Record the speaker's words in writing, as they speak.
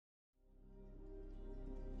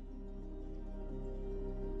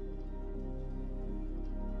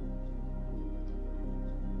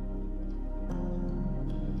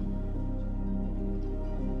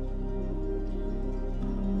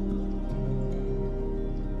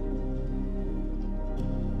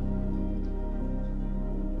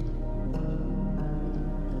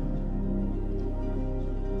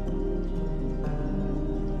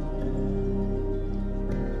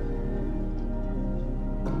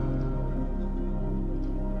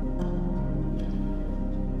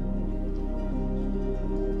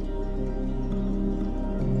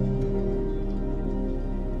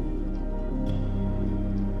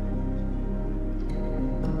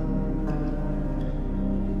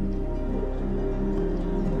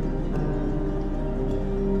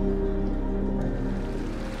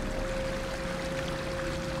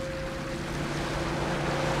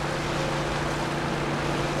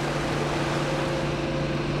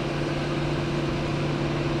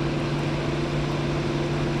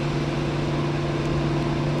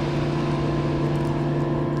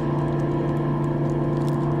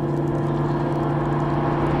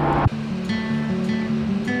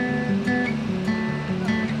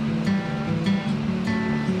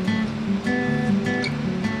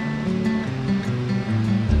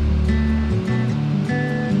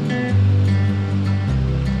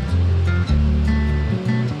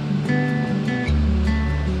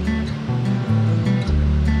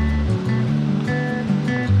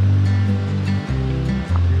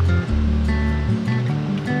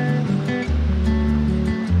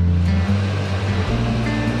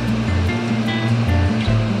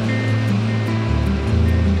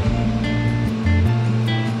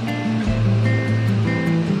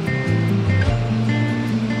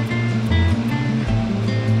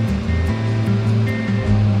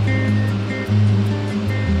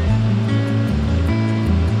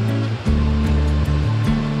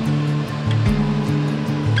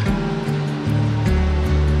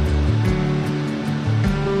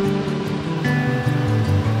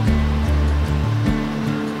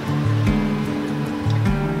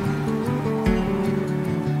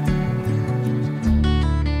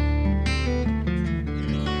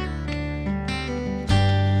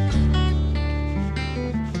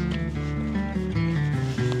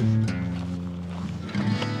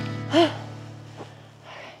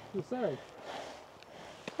The sun.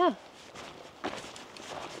 Huh.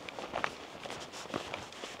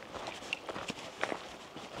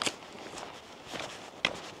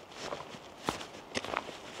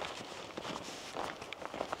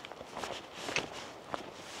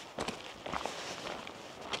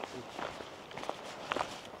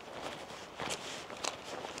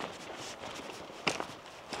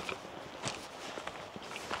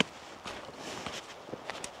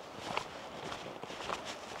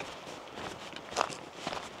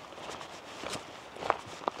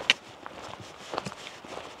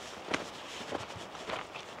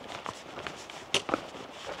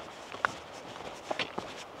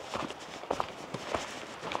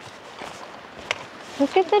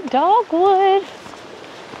 Look at the dogwood.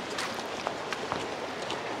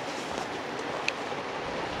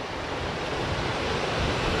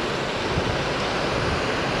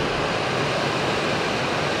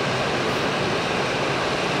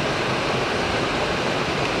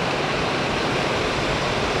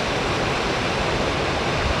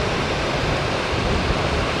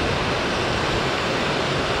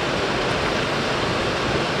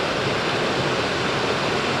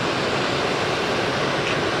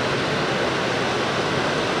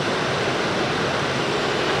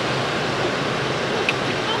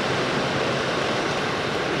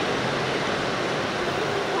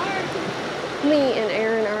 Me and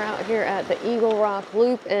Aaron are out here at the Eagle Rock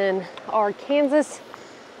Loop in Arkansas,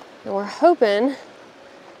 and we're hoping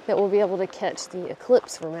that we'll be able to catch the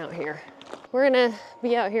eclipse from out here. We're gonna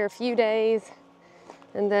be out here a few days,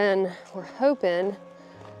 and then we're hoping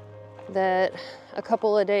that a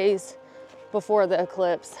couple of days before the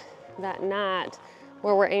eclipse, that night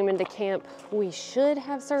where we're aiming to camp, we should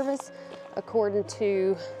have service according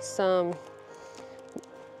to some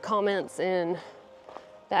comments in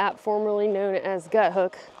the app formerly known as Gut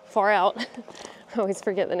Hook, far out. I always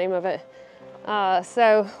forget the name of it.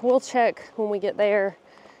 So we'll check when we get there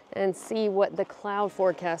and see what the cloud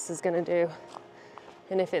forecast is gonna do.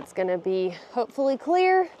 And if it's gonna be hopefully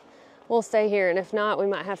clear, we'll stay here. And if not, we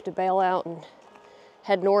might have to bail out and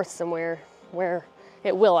head north somewhere where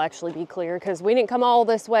it will actually be clear, because we didn't come all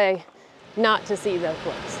this way not to see the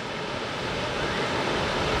eclipse.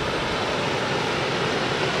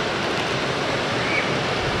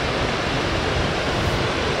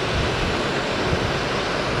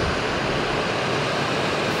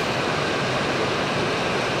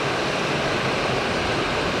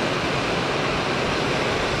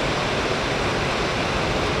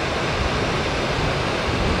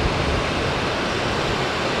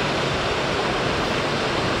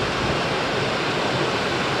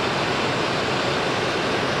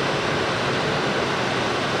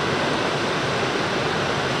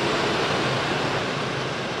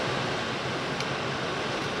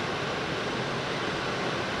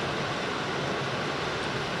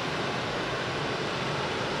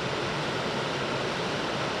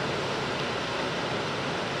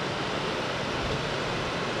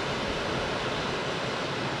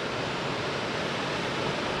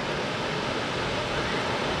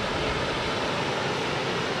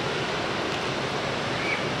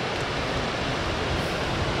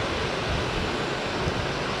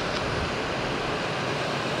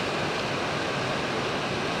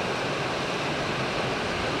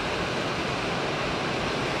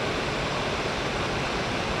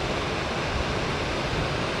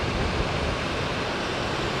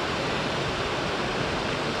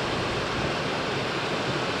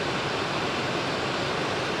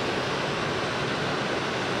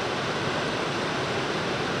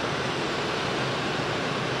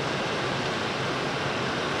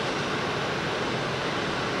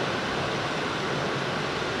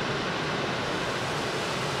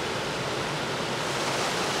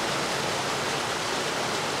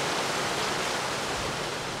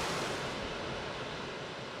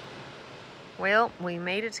 Well, we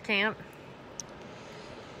made it to camp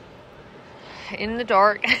in the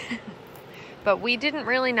dark, but we didn't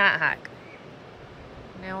really night hike.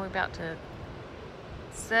 Now we're about to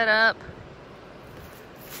set up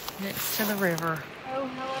next to the river. Oh,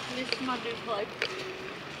 how I've missed my duplex.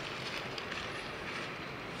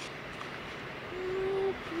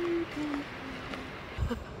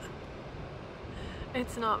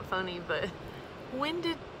 It's not funny, but when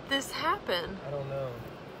did this happen? I don't know.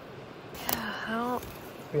 How?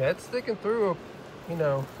 Yeah, it's sticking through, you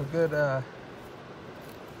know, a good, Oh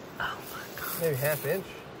my God. maybe ½ inch,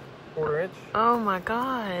 quarter inch. Oh my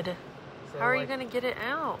God. So How are you like- gonna get it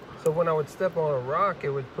out? So when I would step on a rock, it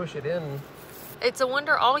would push it in. It's a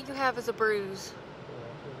wonder all you have is a bruise.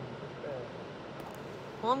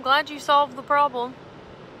 Well, I'm glad you solved the problem.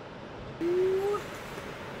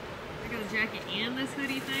 jacket and this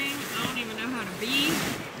hoodie thing. I don't even know how to be.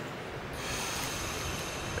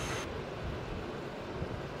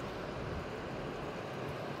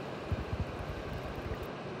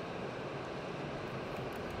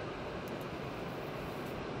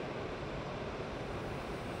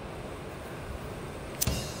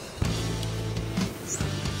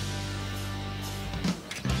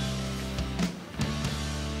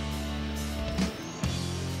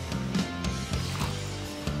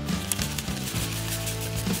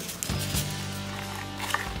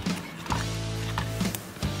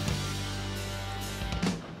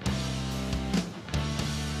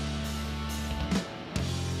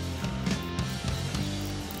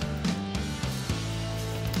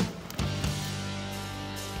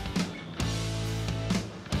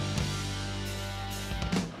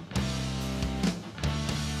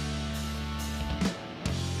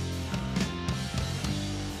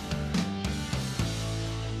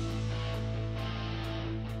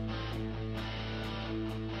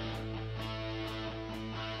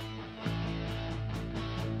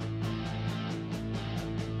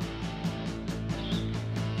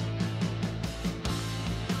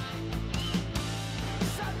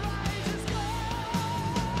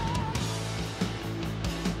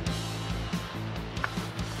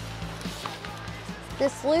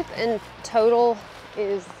 This loop in total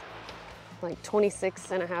is like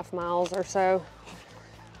 26.5 miles or so.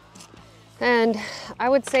 And I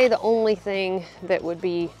would say the only thing that would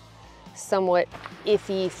be somewhat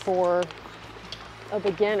iffy for a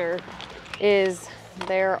beginner is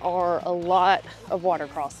there are a lot of water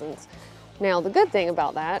crossings. Now, the good thing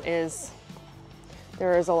about that is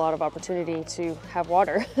there is a lot of opportunity to have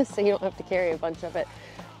water, so you don't have to carry a bunch of it.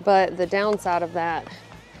 But the downside of that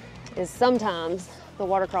is sometimes the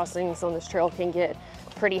water crossings on this trail can get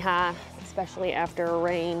pretty high, especially after a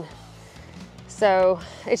rain. So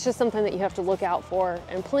it's just something that you have to look out for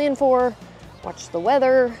and plan for, watch the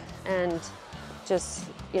weather, and just,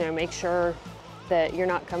 you know, make sure that you're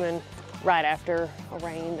not coming right after a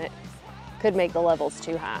rain that could make the levels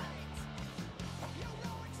too high.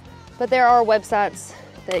 But there are websites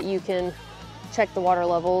that you can check the water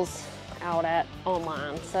levels out at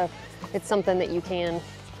online. So it's something that you can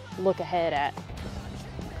look ahead at.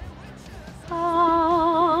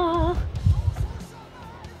 Ah.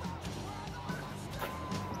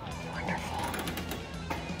 Wonderful.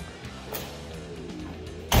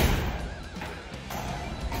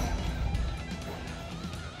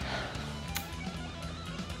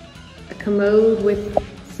 A commode with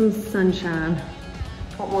some sunshine.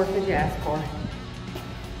 What more could you ask for?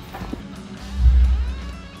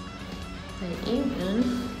 And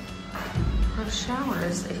even have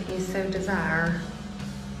showers if you so desire.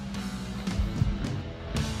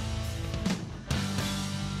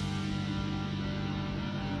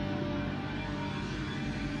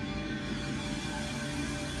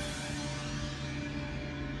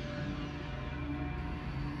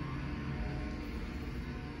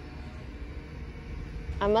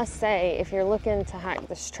 I must say, if you're looking to hike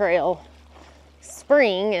this trail,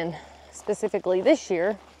 spring, and specifically this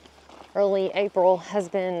year, early April, has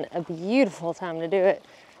been a beautiful time to do it.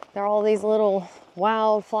 There are all these little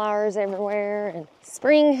wildflowers everywhere, and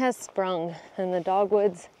spring has sprung, and the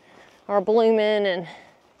dogwoods are blooming, and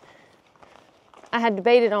I had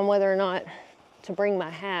debated on whether or not to bring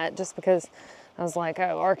my hat, just because I was like,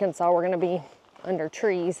 oh, Arkansas, we're gonna be under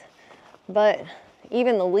trees. But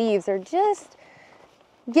even the leaves are just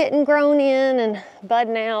getting grown in and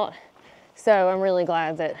budding out. So I'm really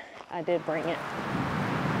glad that I did bring it.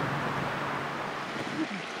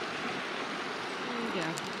 There you go.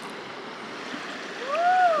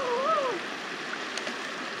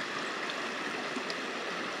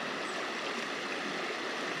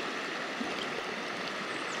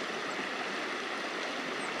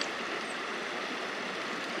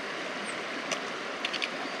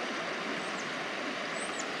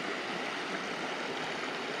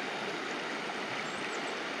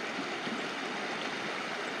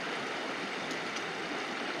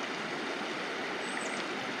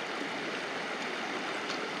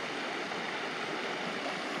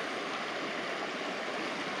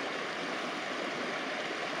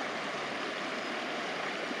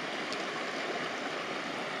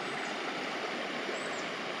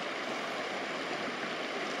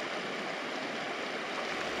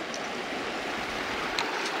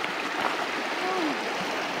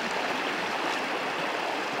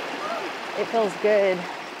 It feels good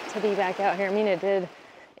to be back out here. I mean, it did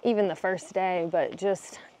even the first day, but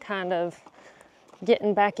just kind of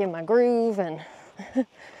getting back in my groove and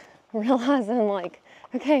realizing like,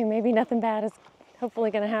 okay, maybe nothing bad is hopefully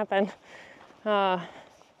gonna happen.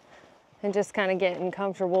 and just kind of getting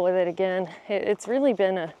comfortable with it again. It's really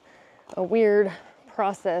been a weird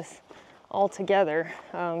process altogether,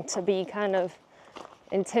 to be kind of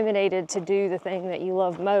intimidated to do the thing that you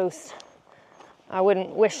love most. I wouldn't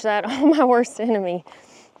wish that on my worst enemy,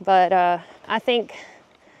 but I think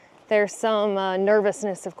there's some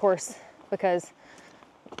nervousness, of course, because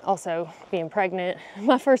also being pregnant,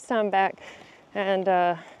 my first time back,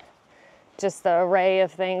 and just the array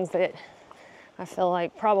of things that I feel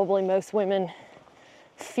like probably most women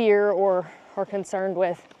fear or are concerned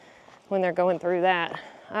with when they're going through that.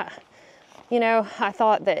 You know, I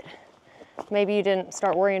thought that maybe you didn't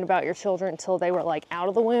start worrying about your children until they were like out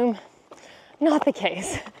of the womb. Not the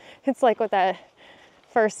case. It's like with that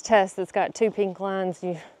first test that's got 2 pink lines,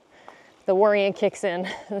 the worrying kicks in.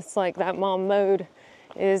 It's like that mom mode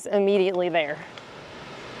is immediately there.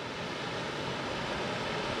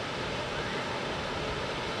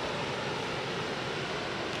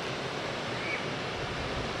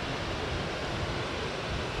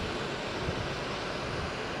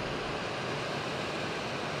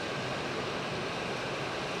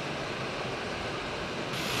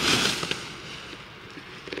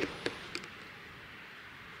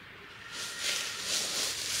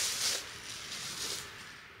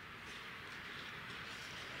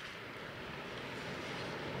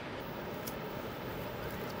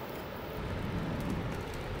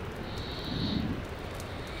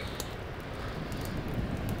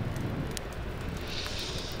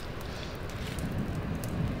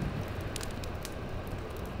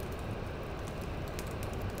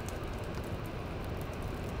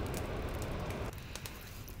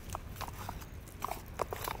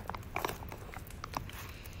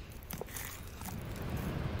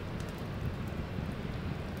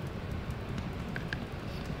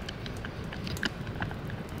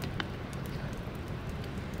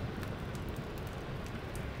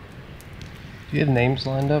 Do you have names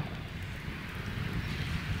lined up?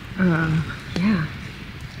 Yeah.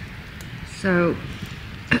 So,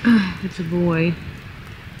 it's a boy,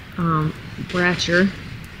 Bratcher,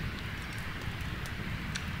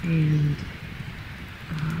 and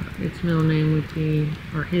its middle name would be,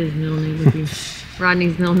 or his middle name would be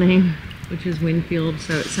Rodney's middle name, which is Winfield,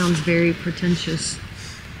 so it sounds very pretentious.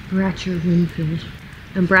 Bratcher Winfield.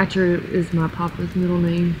 And Bratcher is my papa's middle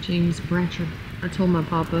name, James Bratcher. I told my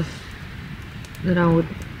papa that I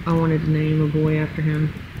wanted to name a boy after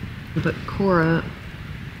him. But Cora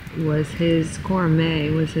May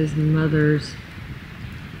was his mother's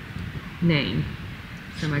name.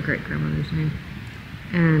 So my great grandmother's name.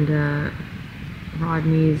 And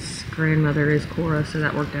Rodney's grandmother is Cora, so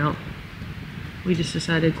that worked out. We just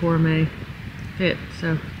decided Cora May fit,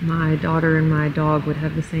 so my daughter and my dog would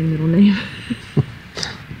have the same middle name.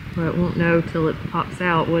 But won't know till it pops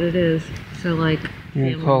out what it is. So like,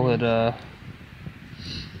 you can call it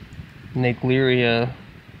Nagleria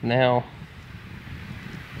now.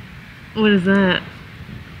 What is that?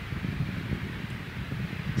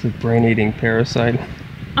 It's a brain-eating parasite.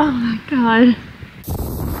 Oh my god.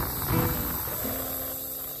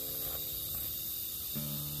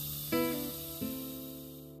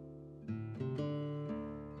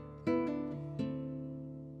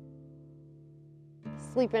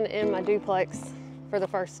 Sleeping in my duplex for the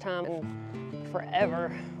first time in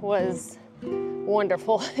forever was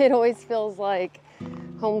wonderful. It always feels like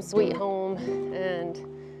home sweet home, and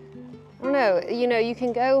I don't know, you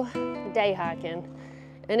can go day hiking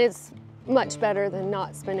and it's much better than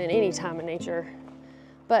not spending any time in nature,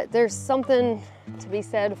 but there's something to be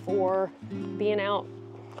said for being out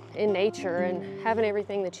in nature and having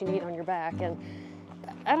everything that you need on your back, and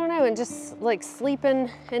I don't know, and just like sleeping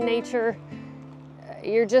in nature,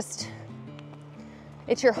 it's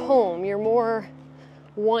your home. You're more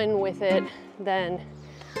one with it than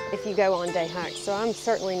if you go on day hikes. So I'm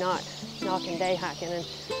certainly not knocking day hiking, and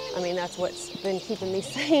I mean, that's what's been keeping me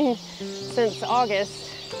sane since August,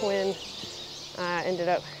 when I ended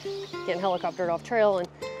up getting helicoptered off trail, and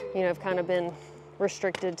I've kind of been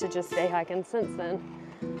restricted to just day hiking since then.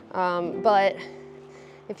 But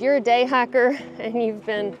if you're a day hiker and you've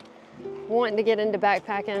been wanting to get into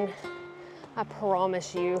backpacking, I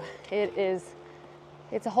promise you,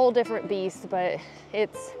 it's a whole different beast, but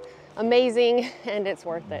it's amazing and it's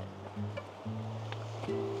worth it.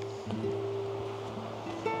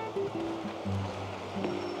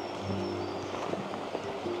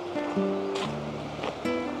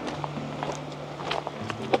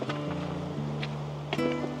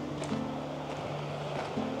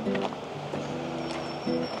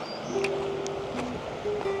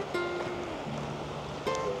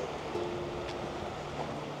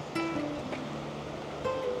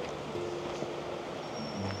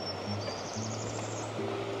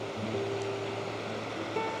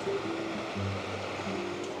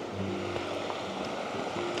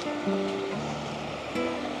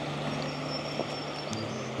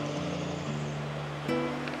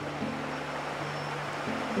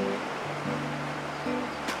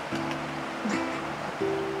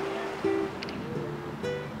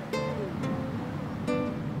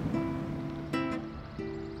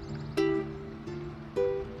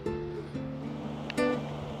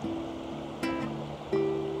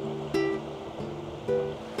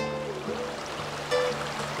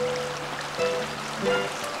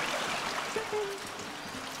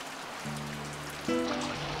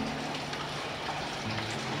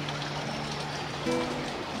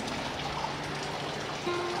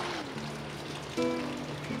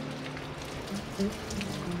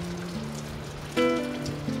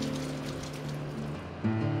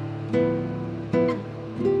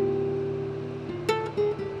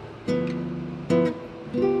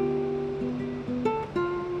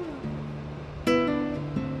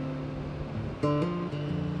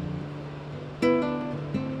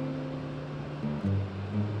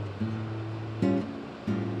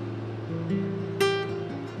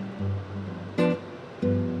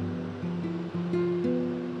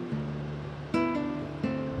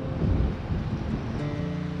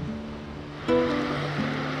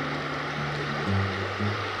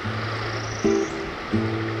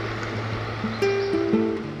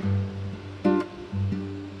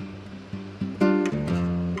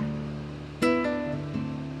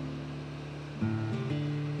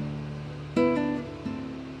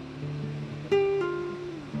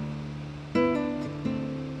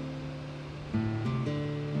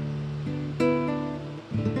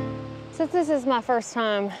 Since this is my first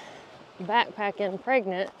time backpacking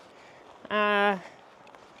pregnant, I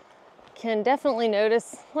can definitely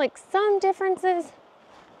notice like some differences.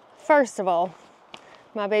 First of all,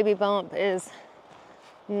 my baby bump is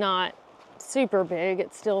not super big.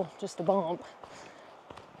 It's still just a bump,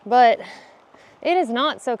 but it is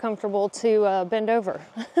not so comfortable to bend over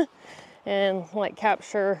and like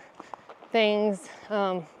capture things.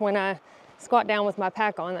 When I squat down with my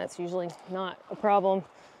pack on, that's usually not a problem.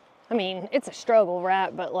 I mean, it's a struggle,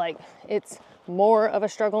 right? But like, it's more of a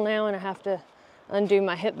struggle now, and I have to undo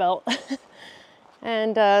my hip belt.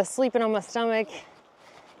 And sleeping on my stomach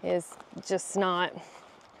is just not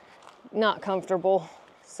comfortable.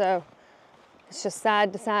 So it's just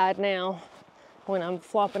side to side now when I'm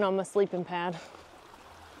flopping on my sleeping pad.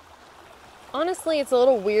 Honestly, it's a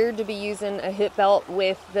little weird to be using a hip belt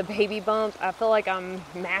with the baby bump. I feel like I'm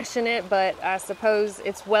mashing it, but I suppose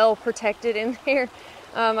it's well protected in there.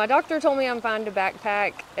 My doctor told me I'm fine to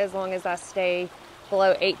backpack as long as I stay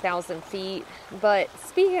below 8,000 feet. But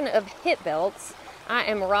speaking of hip belts, I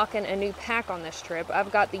am rocking a new pack on this trip.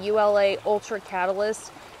 I've got the ULA Ultra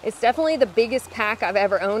Catalyst. It's definitely the biggest pack I've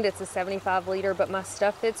ever owned. It's a 75 liter, but my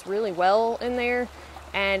stuff fits really well in there.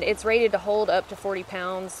 And it's rated to hold up to 40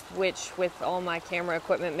 pounds, which with all my camera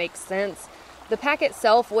equipment makes sense. The pack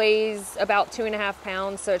itself weighs about 2.5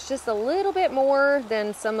 pounds, so it's just a little bit more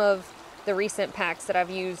than some of the recent packs that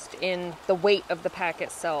I've used in the weight of the pack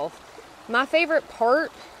itself. My favorite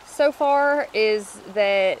part so far is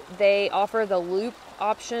that they offer the loop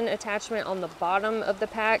option attachment on the bottom of the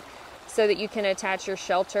pack so that you can attach your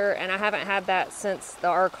shelter, and I haven't had that since the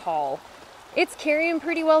Ark haul. It's carrying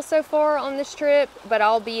pretty well so far on this trip, but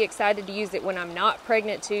I'll be excited to use it when I'm not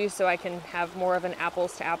pregnant too, so I can have more of an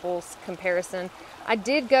apples to apples comparison. I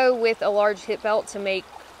did go with a large hip belt to make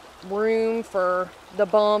room for the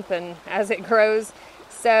bump and as it grows,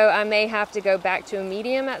 so I may have to go back to a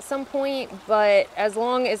medium at some point, but as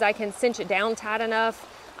long as I can cinch it down tight enough,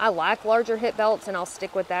 I like larger hip belts and I'll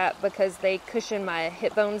stick with that because they cushion my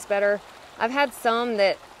hip bones better. I've had some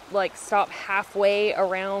that like stop halfway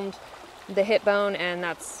around the hip bone, and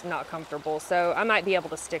that's not comfortable, so I might be able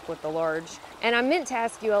to stick with the large. And I meant to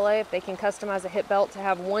ask ULA if they can customize a hip belt to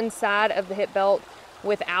have one side of the hip belt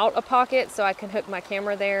without a pocket so I can hook my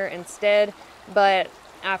camera there instead, but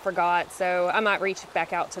I forgot, so I might reach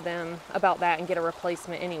back out to them about that and get a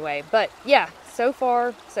replacement anyway. But yeah, so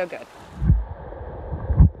far so good.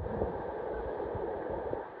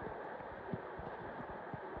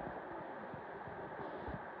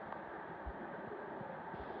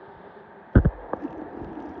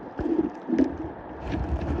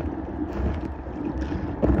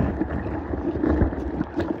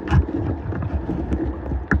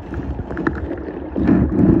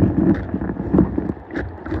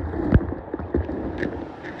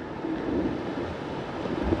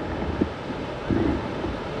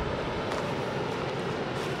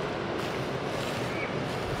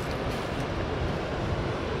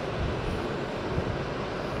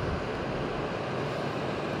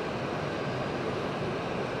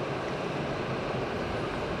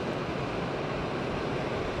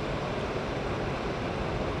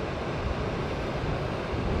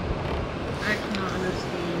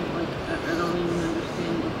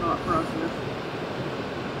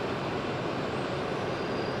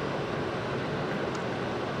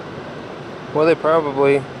 Well, they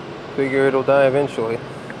probably figure it'll die eventually.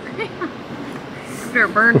 After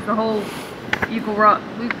it burns the whole Eagle Rock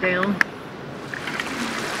loop down.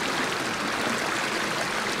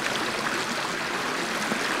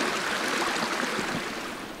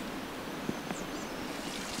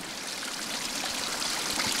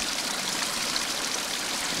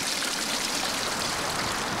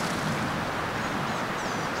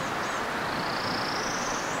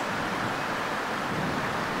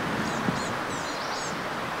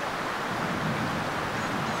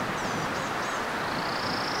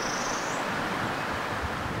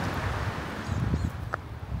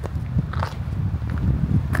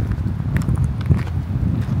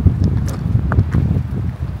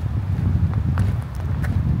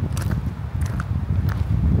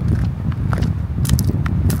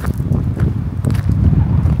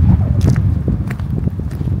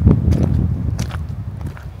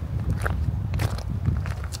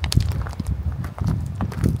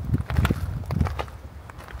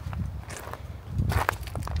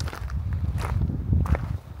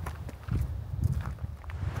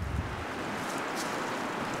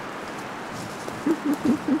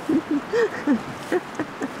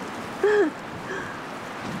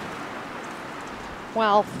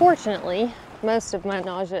 While fortunately, most of my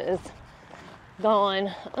nausea is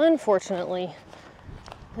gone, unfortunately,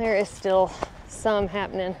 there is still some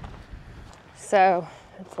happening. So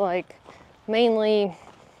it's like mainly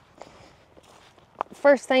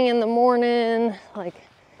first thing in the morning, like,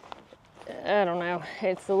 I don't know,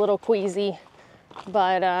 it's a little queasy,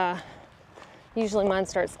 but usually mine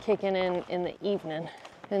starts kicking in the evening.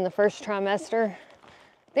 In the first trimester,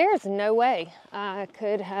 there's no way I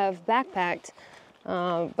could have backpacked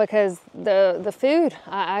because the food,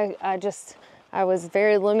 I was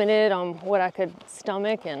very limited on what I could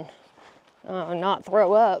stomach and not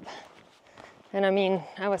throw up. And I mean,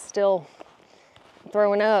 I was still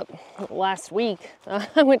throwing up last week.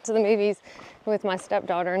 I went to the movies with my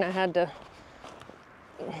stepdaughter and I had to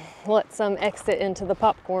let some exit into the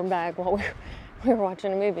popcorn bag while we were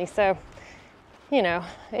watching a movie. So, you know,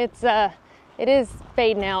 it is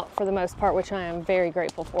fading out for the most part, which I am very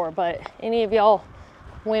grateful for. But any of y'all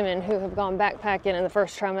women who have gone backpacking in the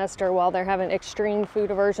first trimester while they're having extreme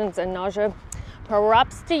food aversions and nausea,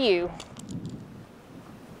 props to you.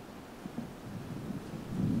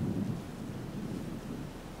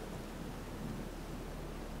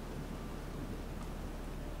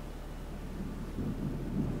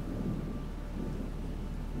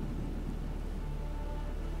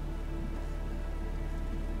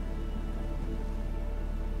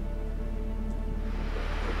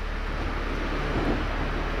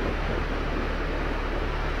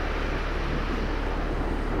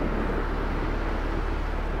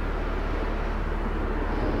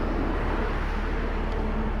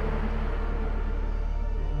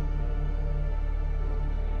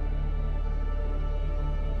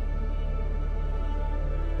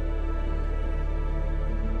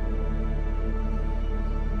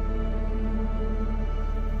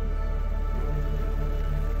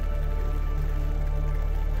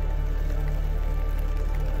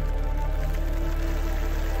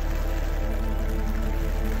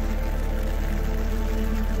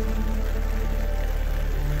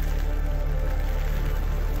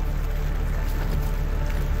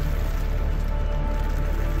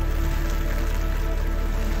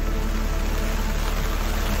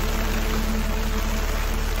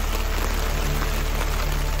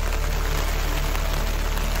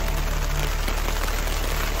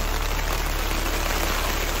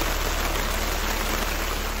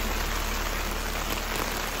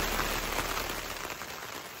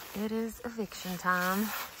 It is eviction time,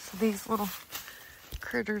 so these little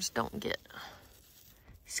critters don't get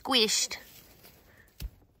squished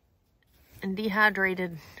and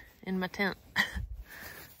dehydrated in my tent.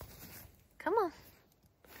 Come on,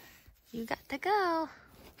 you got to go.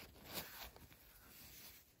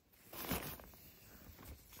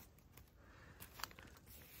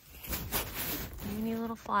 Teeny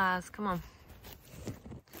little flies, come on.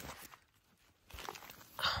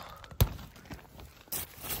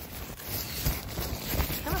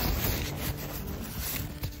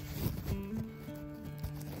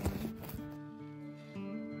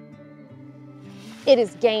 It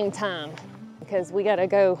is game time because we gotta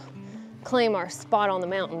go claim our spot on the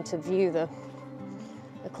mountain to view the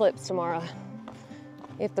eclipse tomorrow,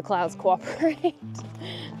 if the clouds cooperate.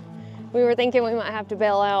 We were thinking we might have to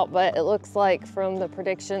bail out, but it looks like from the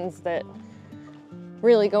predictions that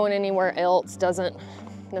really going anywhere else doesn't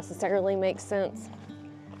necessarily make sense.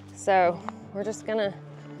 So we're just gonna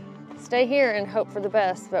stay here and hope for the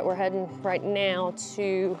best, but we're heading right now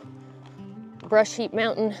to Heap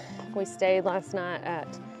Mountain. We stayed last night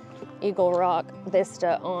at Eagle Rock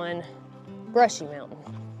Vista on Brushy Mountain.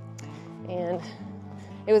 And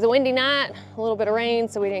it was a windy night, a little bit of rain,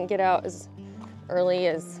 so we didn't get out as early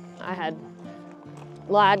as I had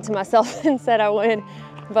lied to myself and said I would.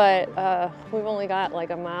 But we've only got like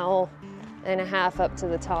 1.5 miles up to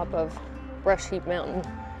the top of Heap Mountain.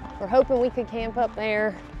 We're hoping we could camp up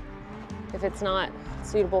there. If it's not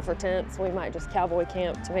suitable for tents, we might just cowboy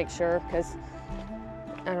camp to make sure, because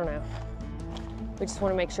I don't know. We just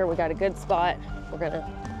want to make sure we got a good spot. We're gonna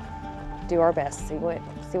do our best, see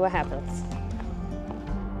what happens.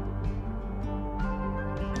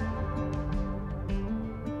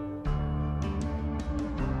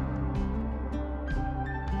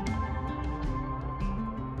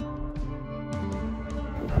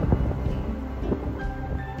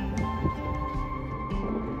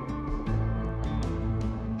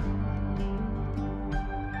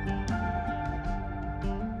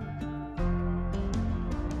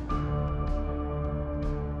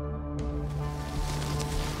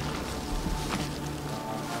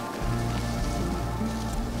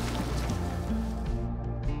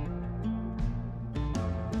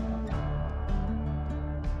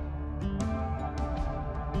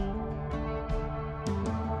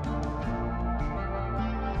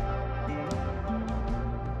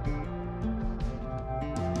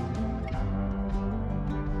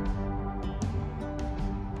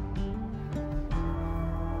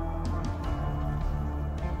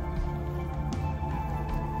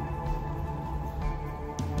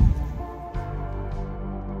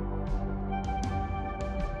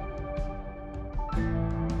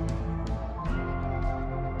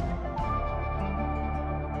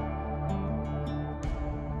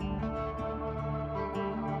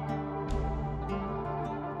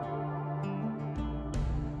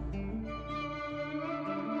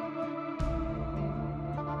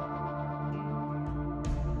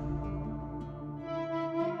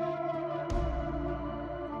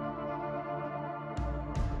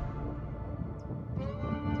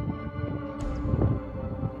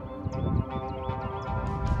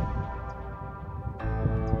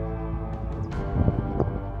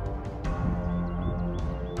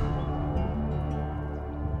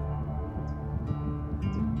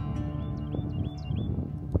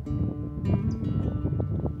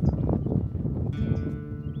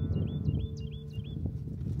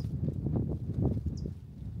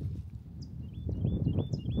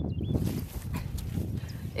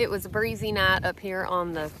 It was a breezy night up here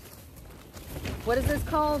on the, what is this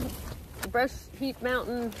called? The Brush Heap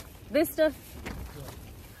Mountain Vista?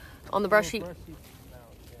 On the Brush Heap.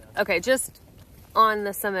 Okay, just on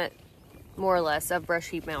the summit, more or less, of Brush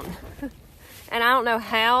Heap Mountain. And I don't know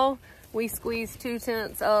how we squeezed 2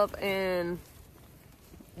 tents up in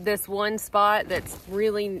this one spot that's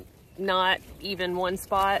really not even one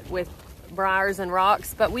spot with briars and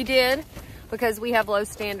rocks, but we did because we have low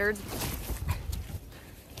standards.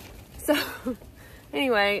 So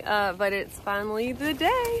anyway, but it's finally the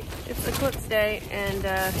day. It's Eclipse Day, and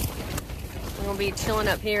we're gonna be chilling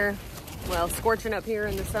up here, well, scorching up here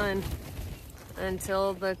in the sun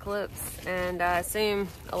until the eclipse. And I assume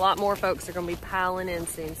a lot more folks are gonna be piling in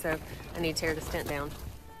soon, so I need to tear this tent down.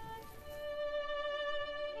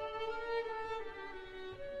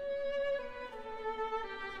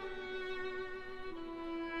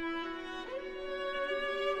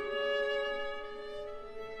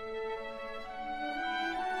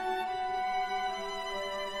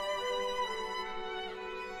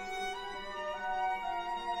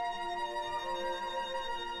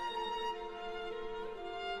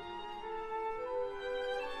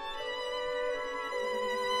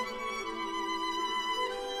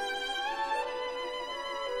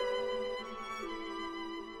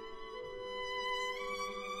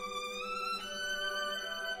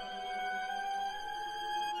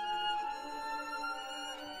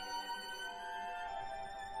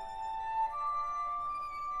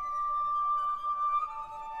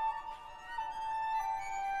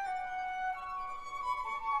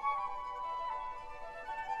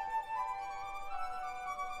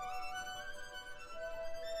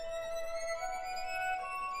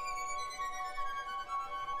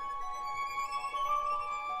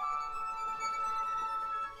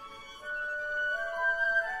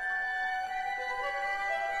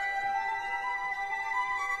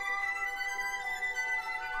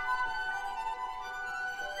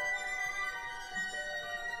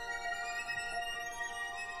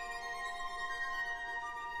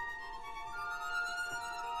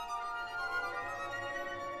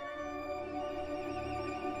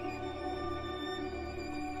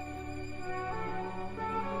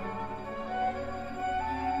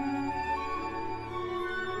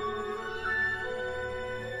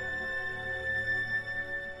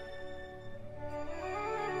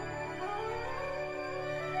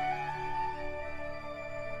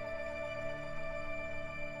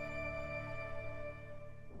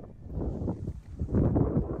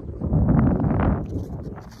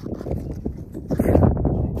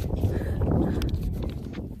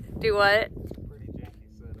 Do what?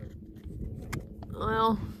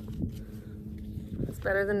 Well, it's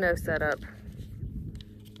better than no setup.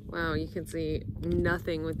 Wow, you can see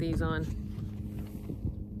nothing with these on.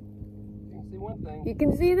 You can see one thing. You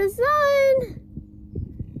can see the sun!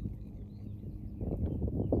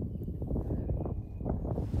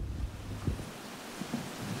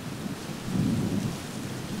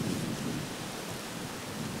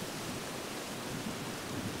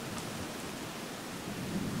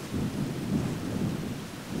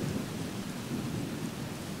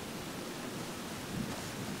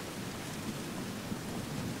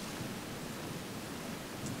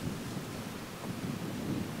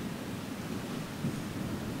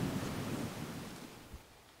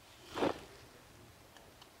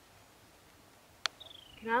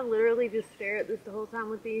 Can I literally just stare at this the whole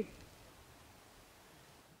time with these?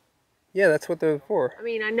 Yeah, that's what they're for. I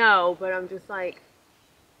mean, I know, but I'm just like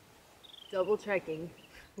double checking.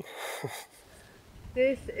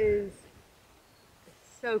 This is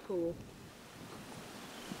so cool.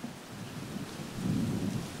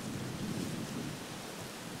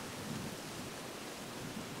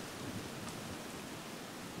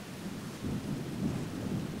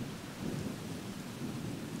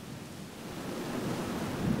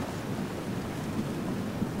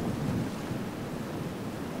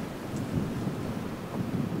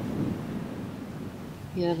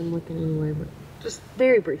 Yeah, I've been looking anyway, but just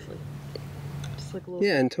very briefly. Just like a little.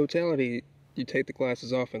 Yeah, in totality, you take the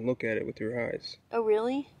glasses off and look at it with your eyes. Oh,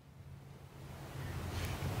 really?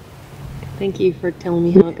 Thank you for telling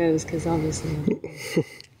me how it goes, because obviously.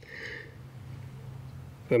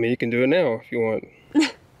 I mean, you can do it now if you want.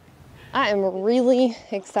 I am really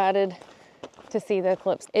excited to see the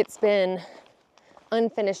eclipse. It's been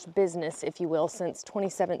unfinished business, if you will, since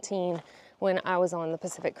 2017 when I was on the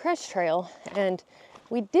Pacific Crest Trail, and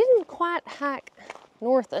we didn't quite hike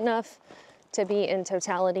north enough to be in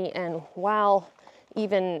totality, and while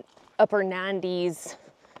even upper 90s%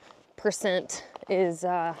 is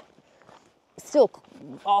still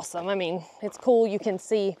awesome. I mean, it's cool. You can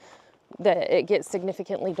see that it gets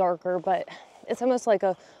significantly darker, but it's almost like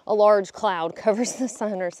a large cloud covers the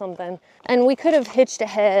sun or something. And we could have hitched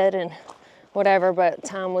ahead and whatever, but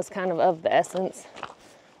time was kind of the essence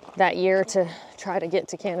that year to try to get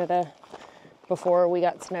to Canada before we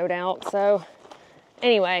got snowed out. So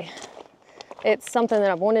anyway, it's something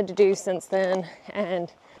that I've wanted to do since then,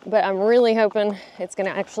 but I'm really hoping it's gonna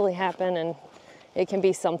actually happen and it can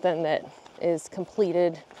be something that is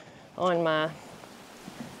completed on my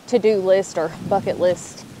to-do list or bucket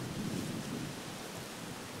list.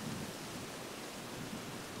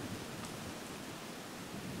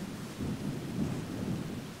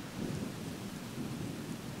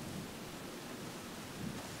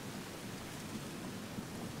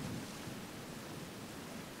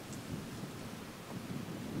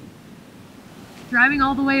 Driving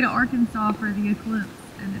all the way to Arkansas for the eclipse,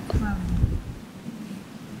 and it's cloudy.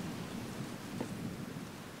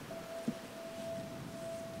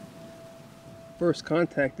 First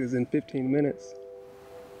contact is in 15 minutes.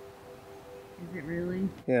 Is it really?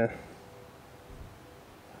 Yeah.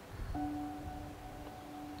 I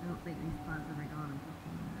don't think these clouds will be gone in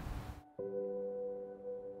 15 minutes.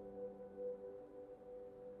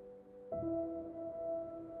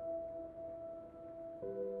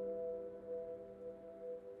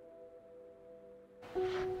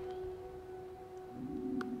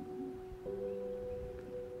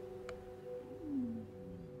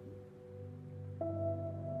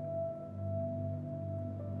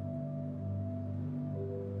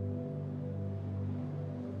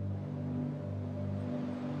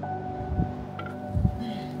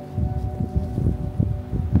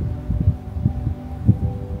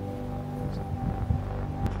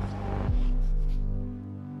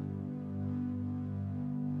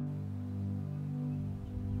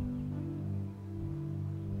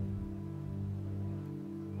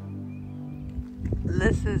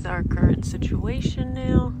 This is our current situation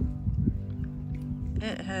now.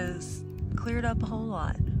 It has cleared up a whole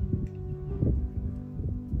lot.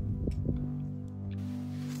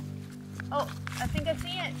 Oh, I think I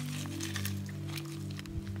see it.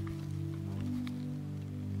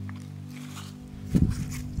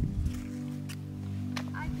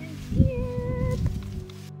 I can see it.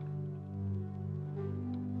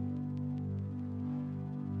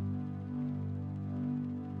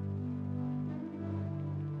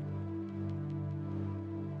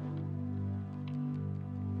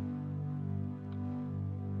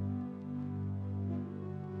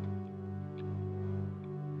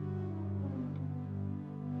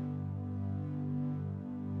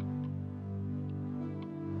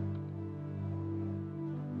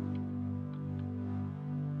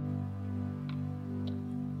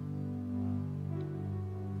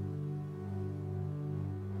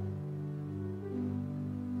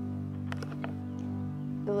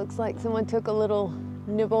 It looks like someone took a little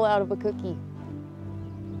nibble out of a cookie.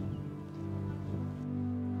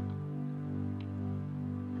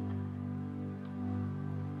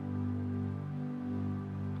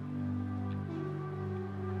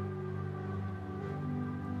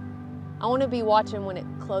 I want to be watching when it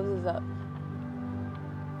closes up.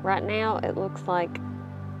 Right now, it looks like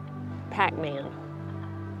Pac-Man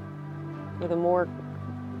with a more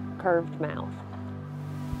curved mouth.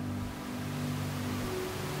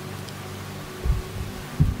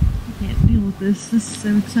 I can't deal with this. This is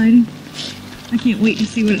so exciting. I can't wait to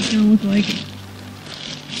see what it's going to look like.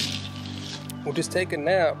 We'll just take a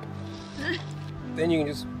nap. Then you can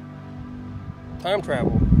just time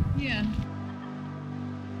travel. Yeah.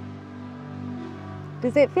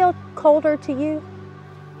 Does it feel colder to you?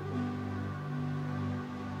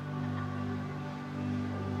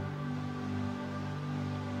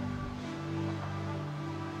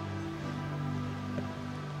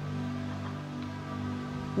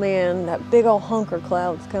 Man, that big old hunker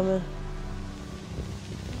cloud's coming.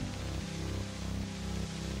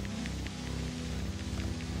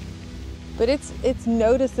 But it's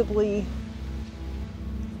noticeably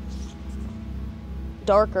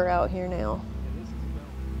darker out here now.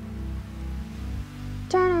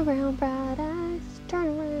 Turn around, bright eyes, turn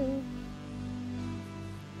around.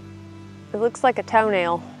 It looks like a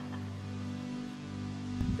toenail.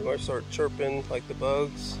 They might start chirping like the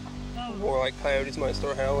bugs. Or like coyotes might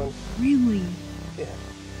start howling. Really? Yeah.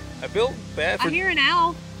 I feel bad for... I hear an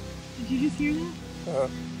owl. Did you just hear that?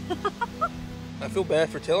 I feel bad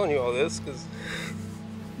for telling you all this because...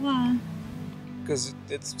 Why? Because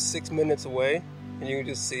it's 6 minutes away and you can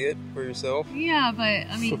just see it for yourself. Yeah, but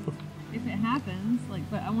I mean, if it happens, like,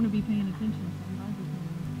 but I want to be paying attention. So I'm glad you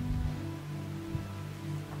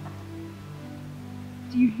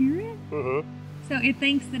can. Do you hear it? Mm-hmm. So it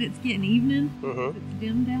thinks that it's getting evening? Mm-hmm. It's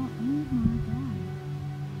dimmed out? Oh my God.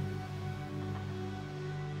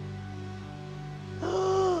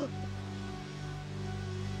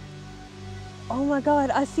 Oh my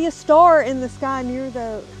God, I see a star in the sky near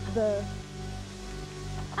the...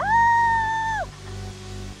 Ah!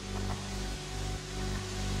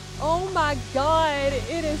 Oh my God,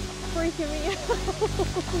 it is freaking me out.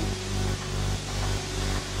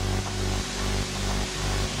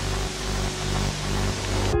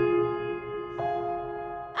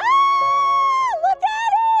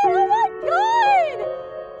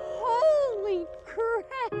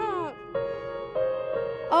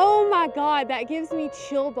 Oh my God, that gives me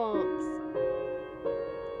chill bumps.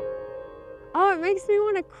 Oh, it makes me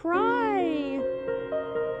want to cry.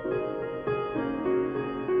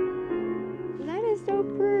 That is so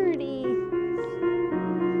pretty.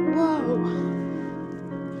 Whoa.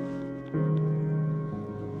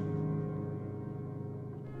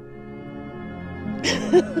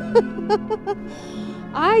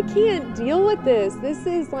 I can't deal with this. This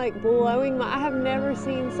is like blowing my, I have never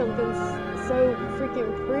seen something so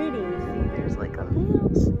freaking pretty. There's like a little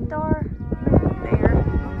star right there.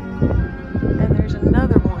 And there's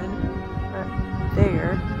another one right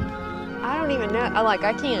there. I don't even know,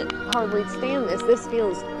 I can't hardly stand this. This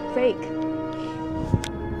feels fake.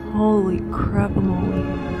 Holy crap-a-moly.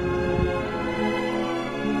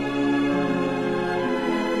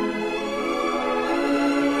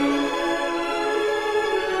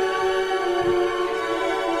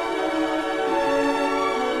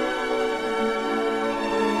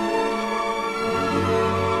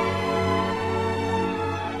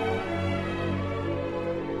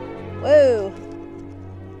 Whoa.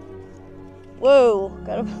 Whoa.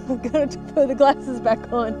 Gotta put the glasses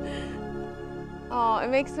back on. Oh, it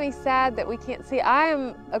makes me sad that we can't see. I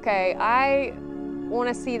want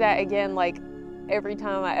to see that again like every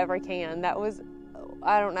time I ever can. That was,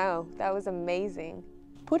 I don't know, that was amazing.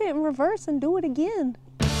 Put it in reverse and do it again.